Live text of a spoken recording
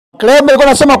Clembe alikuwa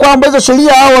anasema kwamba hizo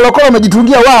sheria hao walikuwa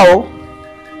wamejitungia wao.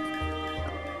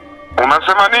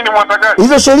 Unasema nini mwatakaji?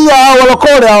 Hizo sheria hao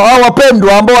walokole hao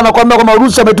wapendwa ambao wanakuambia kwamba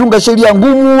Urusi ametunga sheria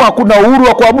ngumu, hakuna uhuru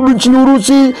wa kuabudu nchini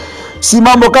Urusi, si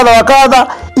mambo kadha wa kadha.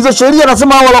 Hizo sheria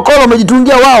nasema hao walokole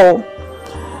wamejitungia wao.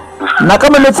 Na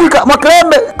kama imefika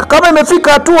Clembe, kama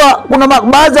imefika hatua kuna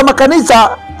baadhi ya makanisa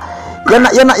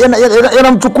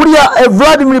yanamchukulia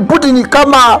Vladimir Putin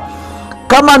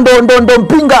kama ndo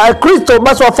mpinga Kristo,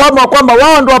 basi wafahamu kwamba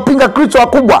wao ndo wapinga Kristo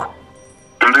wakubwa.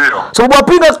 Ndio. Sababu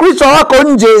wapinga Kristo wako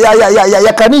nje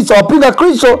ya kanisa, wapinga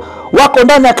Kristo wako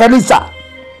ndani ya kanisa.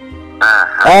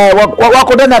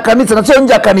 Wako ndani ya kanisa na sio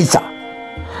nje ya kanisa.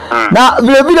 Na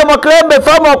vile vile Clembe,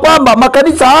 fahamu kwamba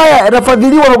makanisa haya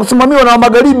yanafadhiliwa na kusimamiwa na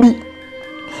magharibi.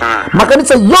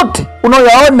 Makanisa yote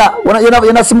unayoyaona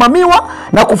yanasimamiwa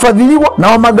na kufadhiliwa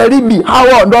na magharibi.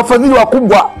 Hawa ndio wafadhili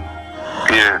wakubwa.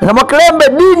 Na Clembe,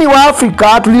 dini wa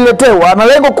Afrika tuliletewa na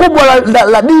lengo kubwa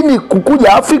la dini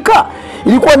kukuja Afrika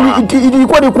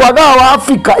ilikuwa ni kuwagawa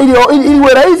Afrika ili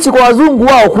iwe rahisi kwa wazungu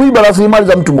wao kuiba rasilimali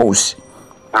za mtu mweusi.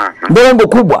 Ndio lengo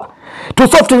kubwa, to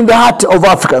soften the heart of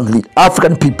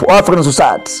African people, African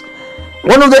societies.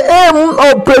 One of the aim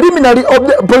of preliminary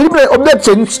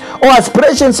objections or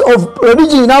aspirations of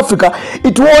religion in Africa,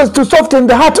 it was to soften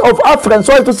the heart of Africans,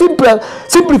 so as to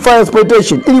simplify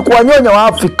exploitation, ili kuwanyonya wa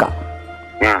Afrika.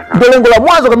 Ndio lengo la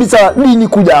mwanzo kabisa dini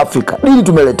kuja Afrika. Dini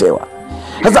tumeletewa.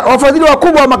 Sasa wafadhili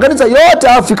wakubwa wa makanisa yote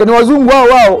Afrika ni wazungu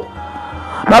wao.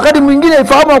 Na wakati mwingine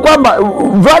ifahamu kwamba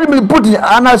Vladimir Putin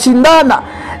anashindana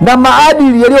na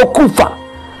maadili yaliyokufa.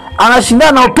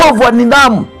 Anashindana na utovu wa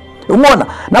nidhamu. Umeona?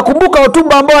 Nakumbuka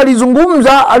hotuba ambayo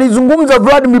alizungumza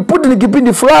Vladimir Putin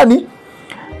kipindi fulani,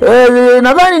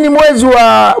 nadhani ni mwezi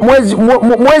wa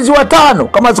 5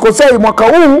 kama sikosei mwaka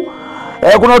huu.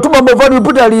 Kuna hotuba ambayo Vladimir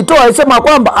Putin aliitoa, alisema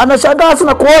kwamba anashangaa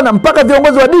sana kuona mpaka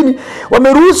viongozi wa dini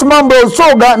wameruhusu mambo ya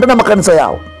ushoga ndani ya makanisa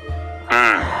yao.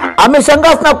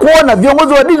 Ameshangaa sana kuona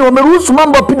viongozi wa dini wameruhusu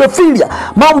mambo ya pedophilia,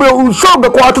 mambo ya ushoga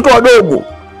kwa watoto wadogo.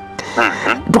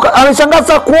 Ameshangaa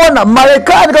sana kuona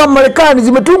Marekani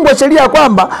zimetungwa sheria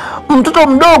kwamba mtoto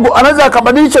mdogo anaweza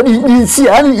akabadilisha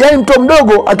jinsia, yani mtoto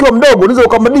mdogo akiwa mdogo unaweza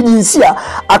ukabadilisha jinsia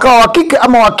akawa wa kike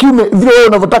ama wa kiume vile wewe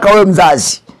unavyotaka wewe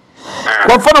mzazi.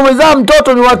 Kwa mfano mwenzao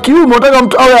mtoto ni wa kiume, unataka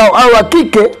mtu awe wa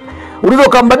kike, unaweza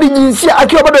ukambadilisha jinsia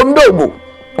akiwa bado mdogo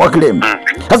wa Clembe.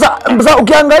 Sasa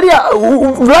ukiangalia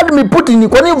Vladimir Putin,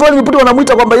 kwa nini Vladimir Putin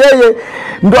wanamuita kwamba yeye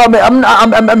ndo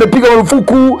amepiga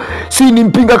marufuku, si ni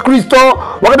mpinga Kristo?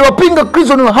 Wakati wapinga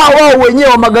Kristo ni hao wenyewe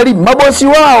wa magharibi, mabosi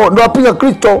wao ndo wapinga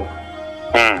Kristo.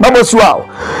 Mabosi wao.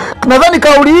 Nadhani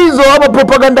kauli hizo ama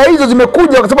propaganda hizo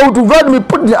zimekuja kwa sababu Vladimir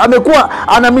Putin amekuwa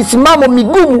ana misimamo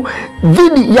migumu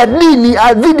dhidi ya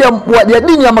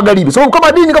dini ya magharibi. Sababu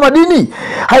kama dini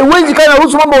haiwezi kana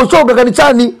ruhusu mambo ya ushoga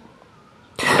kanisani.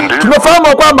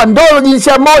 Tunafahamu kwamba ndoa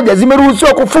jinsia moja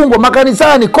zimeruhusiwa kufungwa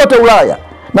makanisani kote Ulaya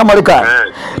na Marekani.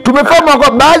 Tumefahamu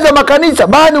kwamba baadhi ya makanisa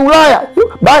barani Ulaya,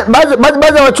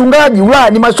 baadhi ya wachungaji Ulaya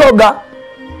ni mashoga.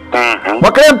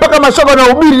 Wakaenda mpaka mashoga na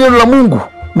hubiri neno la Mungu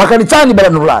makanisani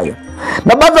barani Ulaya.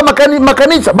 Na baadhi ya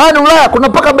makanisa barani Ulaya kuna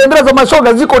mpaka bendera za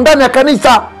mashoga ziko ndani ya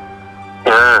kanisa.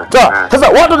 Sasa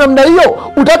watu namna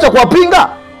hiyo utaacha kuwapinga?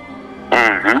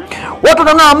 Watu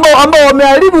namna ambao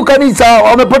wameharibu kanisa,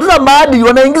 wamepoteza maadili,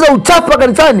 wanaingiza uchafu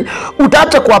kanisani,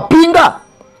 utaacha kuwapinga?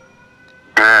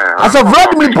 Sasa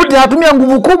Vladimir Putin anatumia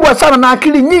nguvu kubwa sana na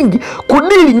akili nyingi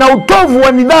kudili na utovu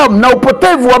wa nidhamu na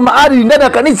upotevu wa maadili ndani ya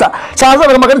kanisa, sana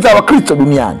kama kanisa la Wakristo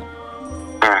duniani.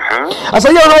 Sasa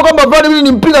hiyo wanaona kwamba Vladimir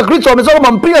ni mpinga Kristo, wamesema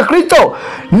kwamba mpinga Kristo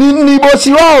ni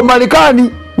bosi wao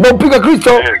Marekani, ndio mpinga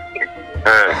Kristo.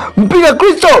 Mpinga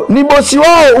Kristo ni bosi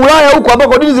wao Ulaya huko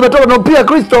ambako dini zimetoka na mpinga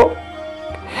Kristo.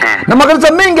 Na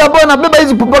makanisa mengi ambayo yanabeba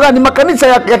hizi propaganda ni makanisa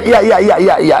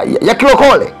ya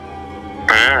kilokole.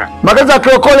 Makanisa ya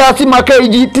kilokole si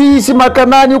KGT, si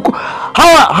makanani huko.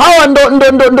 Hawa ndo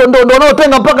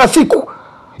wanaotenga mpaka siku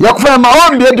ya kufanya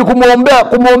maombi eti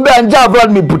kumuombea njaa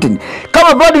Vladimir Putin.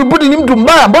 Kama Vladimir Putin ni mtu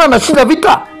mbaya, mbona anashinda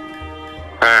vita?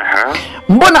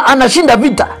 Mbona anashinda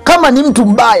vita? Kama ni mtu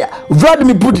mbaya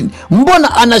Vladimir Putin,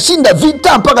 mbona anashinda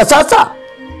vita mpaka sasa?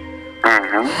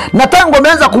 Na tangu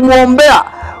ameanza kumuombea,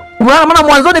 maana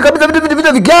mwanzoni kabisa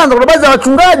vita vikianza kuna baadhi ya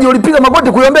wachungaji walipiga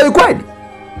magoti kuiombea Ukraine.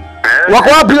 Wako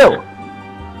wapi leo?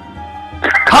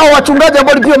 Hao wachungaji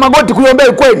ambao walipiga magoti kuiombea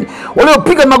Ukraine,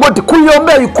 waliopiga magoti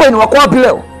kuiombea Ukraine wako wapi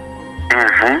leo?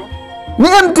 Ni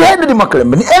empty-headed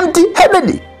Clembe, ni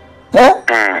empty-headed.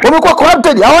 Wamekuwa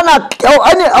corrupted,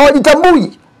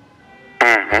 hawajitambui.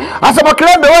 Asa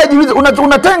Clembe, wewe jiulize,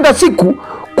 unatenga siku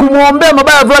kumuombea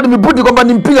mabaya Vladimir Putin kwamba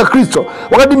ni mpinga Kristo.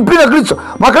 Wakati mpinga Kristo,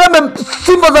 Clembe,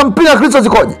 sifa za mpinga Kristo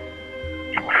zikoje?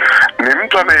 Ni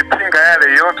mtu anayepinga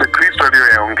yale yote Kristo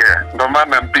aliyoyaongea. Ndio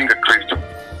maana anampinga Kristo.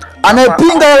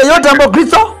 Anayepinga yale yote ambayo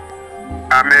Kristo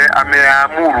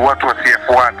ameamuru watu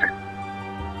wasiyafuate.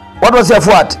 Watu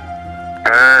wasiyafuate.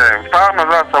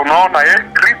 Mfano sasa unaona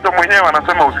Kristo mwenyewe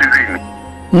anasema usizini.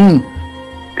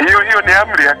 Hiyo ni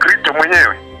amri ya Kristo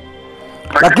mwenyewe.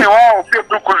 Lakini wao sio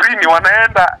tu kuzini,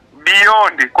 wanaenda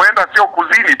beyond, kwenda sio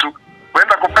kuzini tu,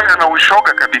 kwenda kufanya na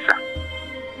ushoga kabisa.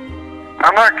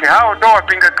 Manake hao ndio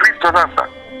wapinga Kristo sasa.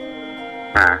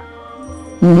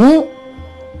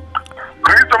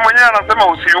 Kristo mwenyewe anasema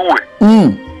usiue.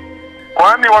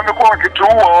 Kwani wamekuwa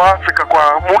wakituua Waafrika kwa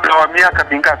muda wa miaka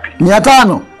mingapi?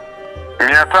 500.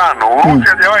 500. Urusi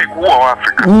hajawahi kuua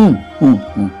Waafrika.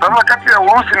 Sasa kati ya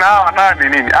Urusi na hawa nani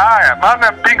nini? Haya,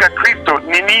 maana mpinga Kristo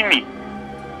ni nini?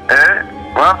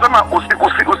 Wanasema usi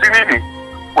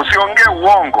usiongee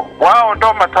uongo. Wao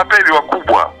ndio matapeli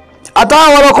wakubwa. Hata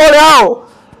walokole hao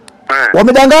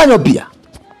wamedanganywa pia.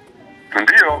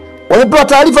 Ndio. Wamepewa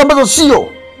taarifa ambazo sio.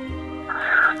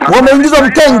 Wameingizwa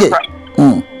mtenge.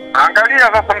 Angalia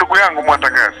sasa ndugu yangu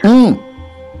Mwandagazi.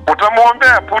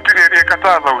 Utamuombea Putin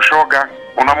aliyekataza ushoga,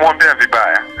 unamuombea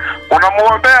vibaya.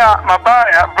 Unamuombea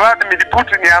mabaya Vladimir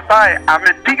Putin ambaye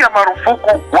amepiga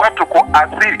marufuku watu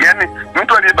kuathiri, yani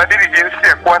mtu aliyebadili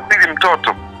jinsia kuathiri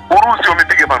mtoto. Urusi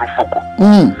wamepiga marufuku.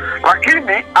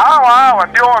 Lakini hawa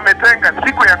ndio wametenga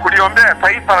siku ya kuliombea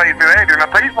taifa la Israeli, na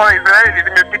taifa la Israeli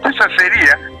limepitisha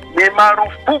sheria ni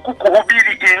marufuku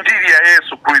kuhubiri injili ya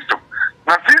Yesu Kristo.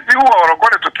 Na sisi huwa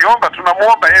walokole tukiomba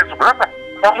tunamuomba Yesu. Sasa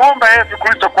tunamuomba Yesu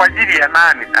Kristo kwa ajili ya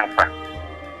nani sasa?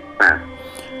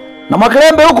 Na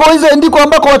Mwakilembe huko Israeli ndiko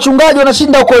ambako wachungaji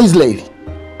wanashinda huko Israeli.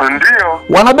 Ndio.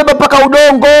 Wanabeba mpaka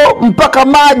udongo, mpaka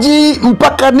maji,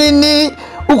 mpaka nini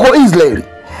huko Israeli.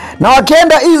 Na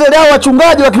wakienda Israeli hao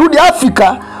wachungaji wakirudi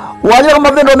Afrika, wale kama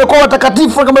vile ndio wamekuwa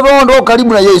watakatifu, kama vile ndio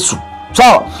karibu na Yesu.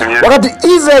 Sawa? Wakati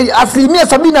Israeli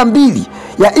 72%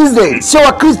 ya Israeli sio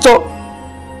Wakristo.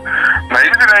 Na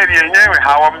Israeli yenyewe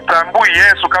hawamtambui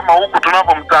Yesu kama huku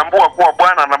tunapomtambua kuwa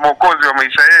Bwana na Mwokozi wa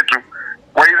maisha yetu.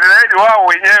 Waisraeli wao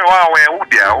wenyewe wao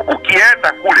Wayahudi, ukienda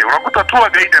kule unakuta tu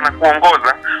gaidi na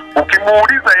kuongoza.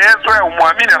 Ukimuuliza Yesu wewe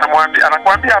umwamini,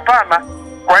 anakuambia hapana.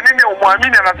 Kwa nini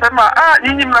umwamini? Anasema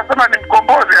nyinyi mnasema ni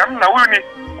mkombozi. Hamna, huyu ni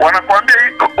wanakuambia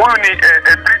huyu ni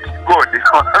British God.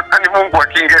 Ni Mungu wa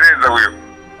Kiingereza huyo.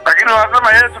 Lakini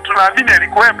wanasema Yesu tunaamini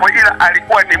alikuwepo, ila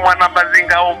alikuwa ni mwana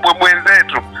mazingaombwe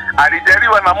mwenzetu.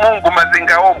 Alijaliwa na Mungu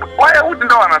mazingaombwe. Wayahudi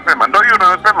ndio wanasema, ndio hiyo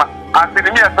wanasema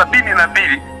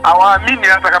 72% hawaamini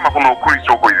hata kama kuna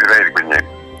Ukristo huko Israeli kwenyewe.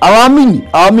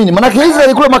 Hawaamini. Maana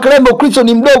Israeli kule Mwakilembe Ukristo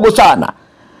ni mdogo sana.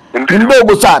 Ni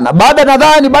mdogo sana.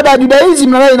 Nadhani baada ya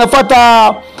Judaism nadhani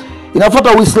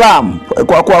inafuata Uislamu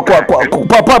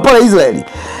kwa pale Israeli.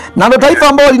 Na ndio taifa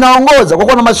ambalo linaongoza kwa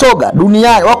kuwa na mashoga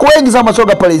duniani. Wako wengi sana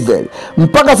mashoga pale Israeli.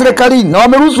 Mpaka serikalini na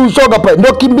wameruhusu ushoga pale.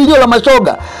 Ndio kimbilio la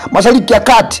mashoga Mashariki ya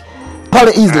Kati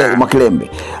pale Israeli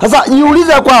Mwakilembe. Sasa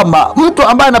niulize kwamba mtu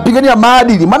ambaye anapigania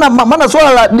maadili, maana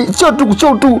swala la sio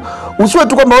tu usiwe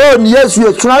tu kwamba wewe ni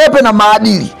Yesu, tunalepe na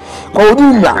maadili kwa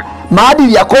ujumla.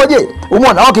 Maadili yakoje?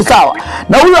 Umeona? Okay, sawa.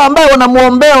 Na huyo ambaye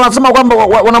wanamuombea, wanasema kwamba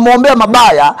wanamuombea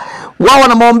mabaya, wao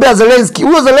wanamuombea Zelensk.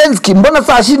 Huyo Zelensk mbona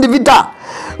saa ashindi vita?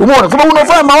 Umeona? Sababu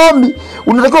unafanya maombi,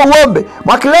 unatakiwa uombe.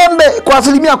 Mwakilembe kwa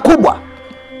asilimia kubwa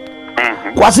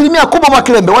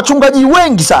Mwakilembe wachungaji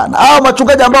wengi sana. Hao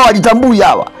wachungaji ambao walitambui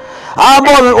hawa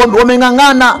ambao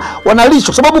wamengangana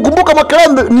wanalisho. Sababu kumbuka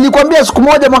Mwakilembe, nilikwambia siku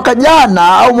moja mwaka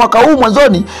jana au mwaka huu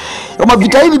mwanzoni, kama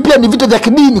vita hivi pia ni vita vya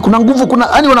kidini. Kuna nguvu,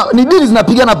 ni dini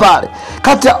zinapigana pale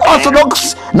kati ya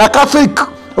Orthodox na Catholic.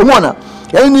 Umeona?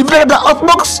 Yaani ni vita kati ya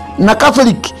Orthodox na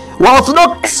Catholic. Wa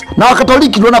Orthodox na wa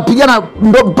Katoliki ndio wanapigana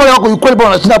pale, wako Ukraine pale,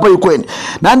 wanashinda pale Ukraine.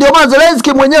 Na ndio maana Zelensk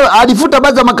mwenyewe alifuta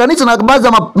baadhi ya makanisa na baadhi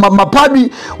ya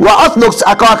mapadri wa Orthodox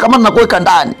akawakamata na kuweka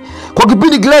ndani kwa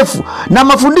kipindi kirefu. Na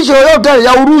mafundisho yote yale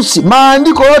ya Urusi,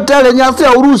 maandiko yote yale yenye asili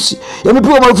ya Urusi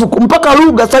yamepigwa marufuku. Mpaka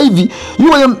lugha sasa hivi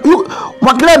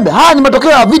Mwakilembe, haya ni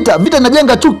matokeo ya vita. Vita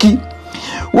inajenga chuki.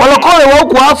 Walokole wa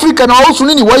huko Afrika na wahusu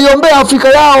nini? Waiombea Afrika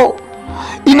yao.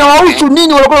 Inawahusu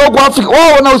nini walokole wa huko Afrika?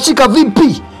 Wao wanahusika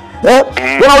vipi?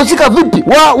 Wanahusika vipi?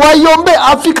 Waiombee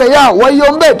Afrika yao,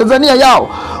 waiombee Tanzania yao.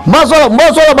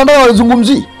 Masuala bandari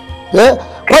walizungumzia.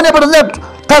 Kwani hapa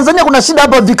Tanzania kuna shida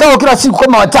hapa, vikao kila siku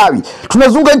kama wachawi.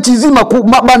 Tunazunga nchi nzima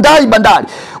bandari.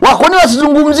 Kwa nini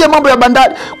wasizungumzie mambo ya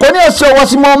bandari? Kwa nini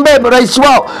wasimwombee rais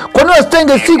wao? Kwa nini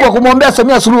wasitenge siku wa kumwombea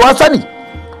Samia Suluhu Hassan?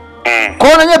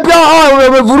 Kwa nini pia hao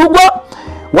wamevurugwa,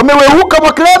 wameweuka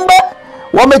Mwakilembe,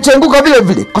 wamechenguka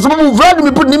vile? Kwa sababu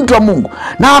Vladimir Putin ni mtu wa Mungu.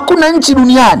 Na hakuna nchi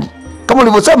duniani kama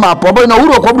ulivyosema hapo ambayo ina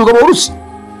uhuru wa kuabudu kama Urusi.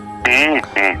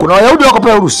 Kuna Wayahudi wako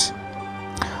pale Urusi.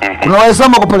 Kuna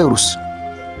Waislamu wako pale Urusi.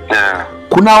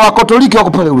 Kuna Wakatoliki wako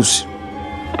pale Urusi.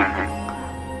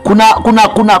 Kuna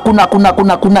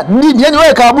dini, yani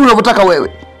wewe kaabudu unavyotaka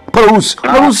wewe. Pale Urusi.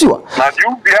 Unaruhusiwa. Na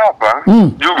juzi hapa,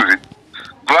 juzi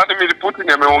Vladimir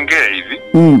Putin ameongea hivi.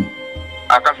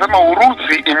 Akasema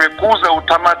Urusi imekuza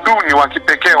utamaduni wa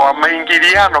kipekee wa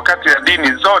maingiliano kati ya dini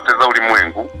zote za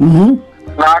ulimwengu.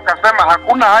 Na akasema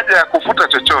hakuna haja ya kufuta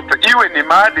chochote, iwe ni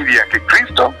maadili ya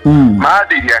Kikristo,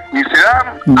 maadili ya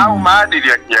Kiislamu au maadili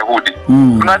ya Kiyahudi.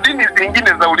 Kuna dini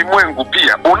zingine za ulimwengu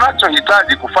pia,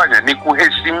 unachohitaji kufanya ni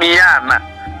kuheshimiana.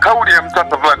 Kauli ya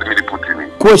mtata Vladimir Putin.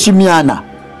 Kuheshimiana.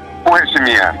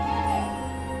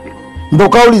 Ndio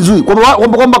kauli nzuri.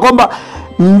 Kwamba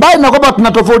mbali na kwamba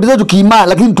tuna tofauti zetu kiimani,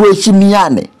 lakini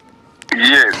tuheshimiane.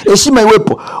 Yes. Heshima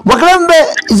iwepo. Mwakilembe,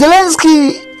 Zelensk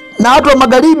na watu wa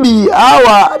magharibi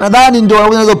hawa nadhani ndio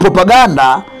wanaanza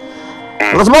propaganda.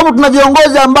 Kwa sababu tuna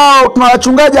viongozi ambao, tuna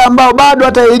wachungaji ambao bado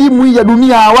hata elimu hii ya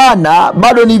dunia hawana,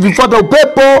 bado ni vifuata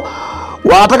upepo,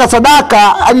 wanataka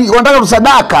sadaka, yani wanataka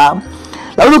tusadaka.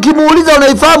 Lakini ukimuuliza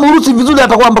unaifahamu Urusi vizuri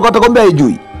atakwambia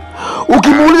hajui.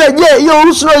 Ukimuuliza je, hiyo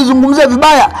Urusi unaizungumzia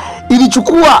vibaya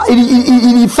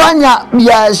ilifanya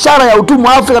biashara ya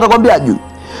utumwa Afrika, atakwambia hajui.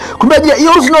 Kumbe je,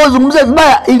 hiyo Urusi unaizungumzia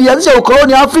vibaya ilianzisha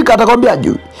ukoloni Afrika, atakwambia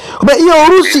hajui. Kumbe hiyo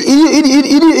Urusi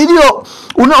ilio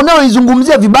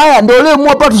unaoizungumzia vibaya ndio leo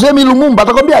mwa patu sema Lumumba,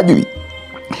 atakwambia hajui.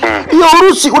 Hiyo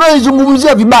Urusi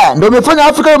unaoizungumzia vibaya ndio imefanya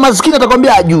Afrika iwe maskini,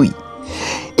 atakwambia hajui.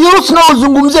 Hiyo Urusi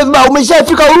unaozungumzia vibaya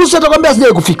umeshafika Urusi, atakwambia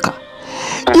sijawahi kufika.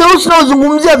 Hiyo Urusi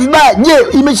unaozungumzia vibaya, je,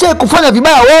 imeshawahi kufanya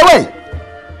vibaya wewe?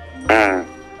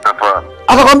 Hapana.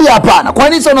 Atakwambia hapana. Kwa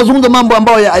nini sasa unazungumza mambo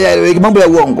ambayo mambo ya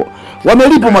uongo?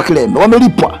 Wamelipwa Mwakilembe,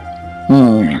 wamelipwa.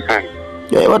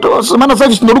 Watu maana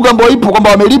sasa ndio lugha ambayo ipo kwamba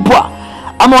wamelipwa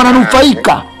ama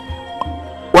wananufaika.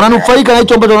 Wananufaika na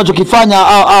hicho ambacho wanachokifanya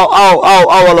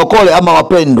au walokole ama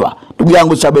wapendwa. Ndugu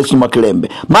yangu Sabesi Mwakilembe.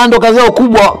 Maana ndo kazi yao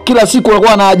kubwa, kila siku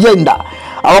wanakuwa na agenda.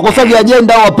 Hawakosagi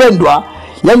agenda au wapendwa.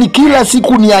 Yaani kila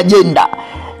siku ni agenda.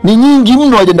 Ni nyingi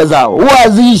mno agenda zao. Huwa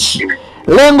haziishi.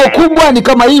 Lengo kubwa ni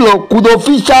kama hilo,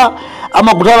 kudhoofisha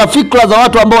ama kutawala fikra za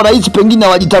watu ambao wanaishi pengine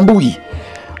hawajitambui.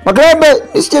 Mwakilembe,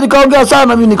 nisije nikaongea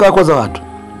sana mimi nikawakwaza watu.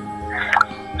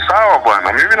 Sawa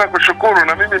bwana, mimi nakushukuru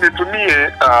na mimi nitumie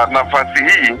nafasi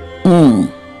hii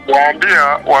kuambia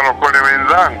walokole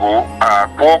wenzangu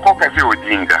kuokoka sio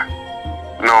ujinga.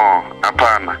 No,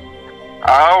 hapana.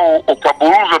 Au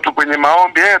ukaburuzwa tu kwenye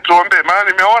maombi, tuombe.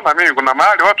 Maana nimeona mimi kuna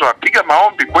mahali watu wapiga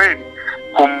maombi kweli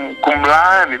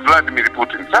kumlaani Vladimir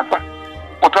Putin. Sasa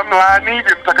utamlaanije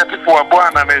mtakatifu wa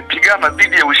Bwana anayepigana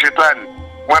dhidi ya ushetani?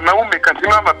 Mwanaume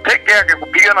kasimama peke yake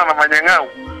kupigana na manyang'au,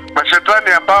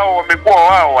 mashetani ambao wamekuwa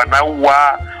wao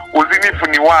wanaua, uzinifu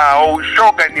ni wao,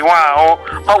 ushoga ni wao,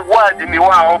 mauaji ni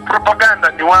wao,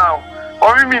 propaganda ni wao.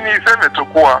 Kwa mimi niseme tu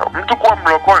kuwa mtu kuwa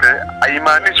mlokole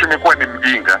haimaanishi umekuwa ni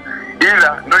mjinga,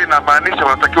 ila ndio inamaanisha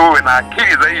unatakiwa uwe na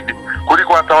akili zaidi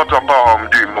kuliko hata watu ambao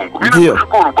hawamjui Mungu. Mimi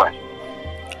nakushukuru bwana.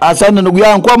 Asante ndugu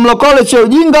yangu, kwa mlokole sio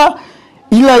ujinga,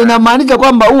 ila inamaanisha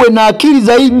kwamba uwe na akili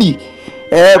zaidi.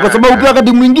 Kwa sababu pia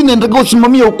wakati mwingine unatakiwa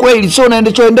usimamie ukweli, sio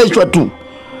unaendeshwa tu.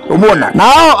 Umeona? Na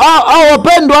hao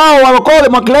wapendwa hao walokole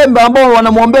Mwakilembe ambao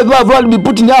wanamuombea Vladimir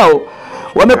Putin hao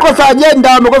wamekosa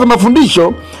agenda, wamekosa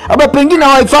mafundisho, ama pengine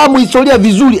hawaifahamu historia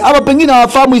vizuri, ama pengine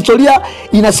hawafahamu historia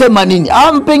inasema nini,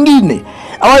 ama pengine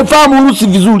hawaifahamu Urusi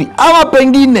vizuri, ama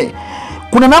pengine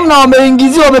kuna namna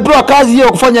wameingiziwa, wamepewa kazi hiyo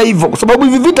kufanya hivyo, kwa sababu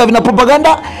hivi vita vina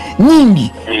propaganda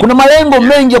nyingi, kuna malengo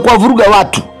mengi ya kuwavuruga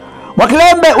watu.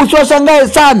 Mwakilembe, usiwashangae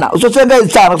sana,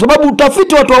 kwa sababu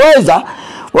utafiti watu waweza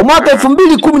wa mwaka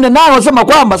 2018 wanasema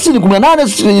kwamba si 18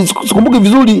 sikumbuki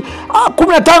vizuri,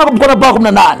 15 kwa mpaka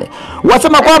 18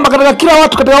 wasema kwamba katika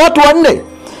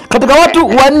watu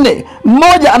wanne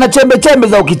mmoja ana chembe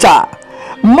za ukichaa,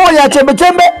 mmoja ana chembe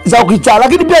za ukichaa.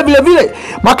 Lakini pia vile vile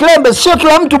Mwakilembe, sio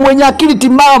kila mtu mwenye akili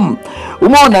timamu.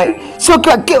 Umeona? Sio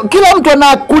kila mtu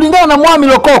ana, kulingana na Mwami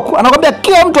Lokoko anakuambia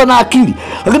kila mtu ana akili,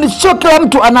 lakini sio kila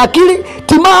mtu ana akili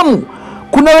timamu.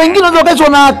 Kuna wengine wanaweza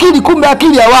wana akili kumbe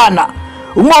akili hawana.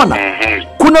 Umeona?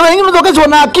 Kuna wengine wanaweza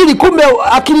wana akili kumbe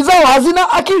akili zao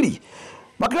hazina akili.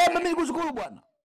 Mwakilembe, mimi nikushukuru bwana.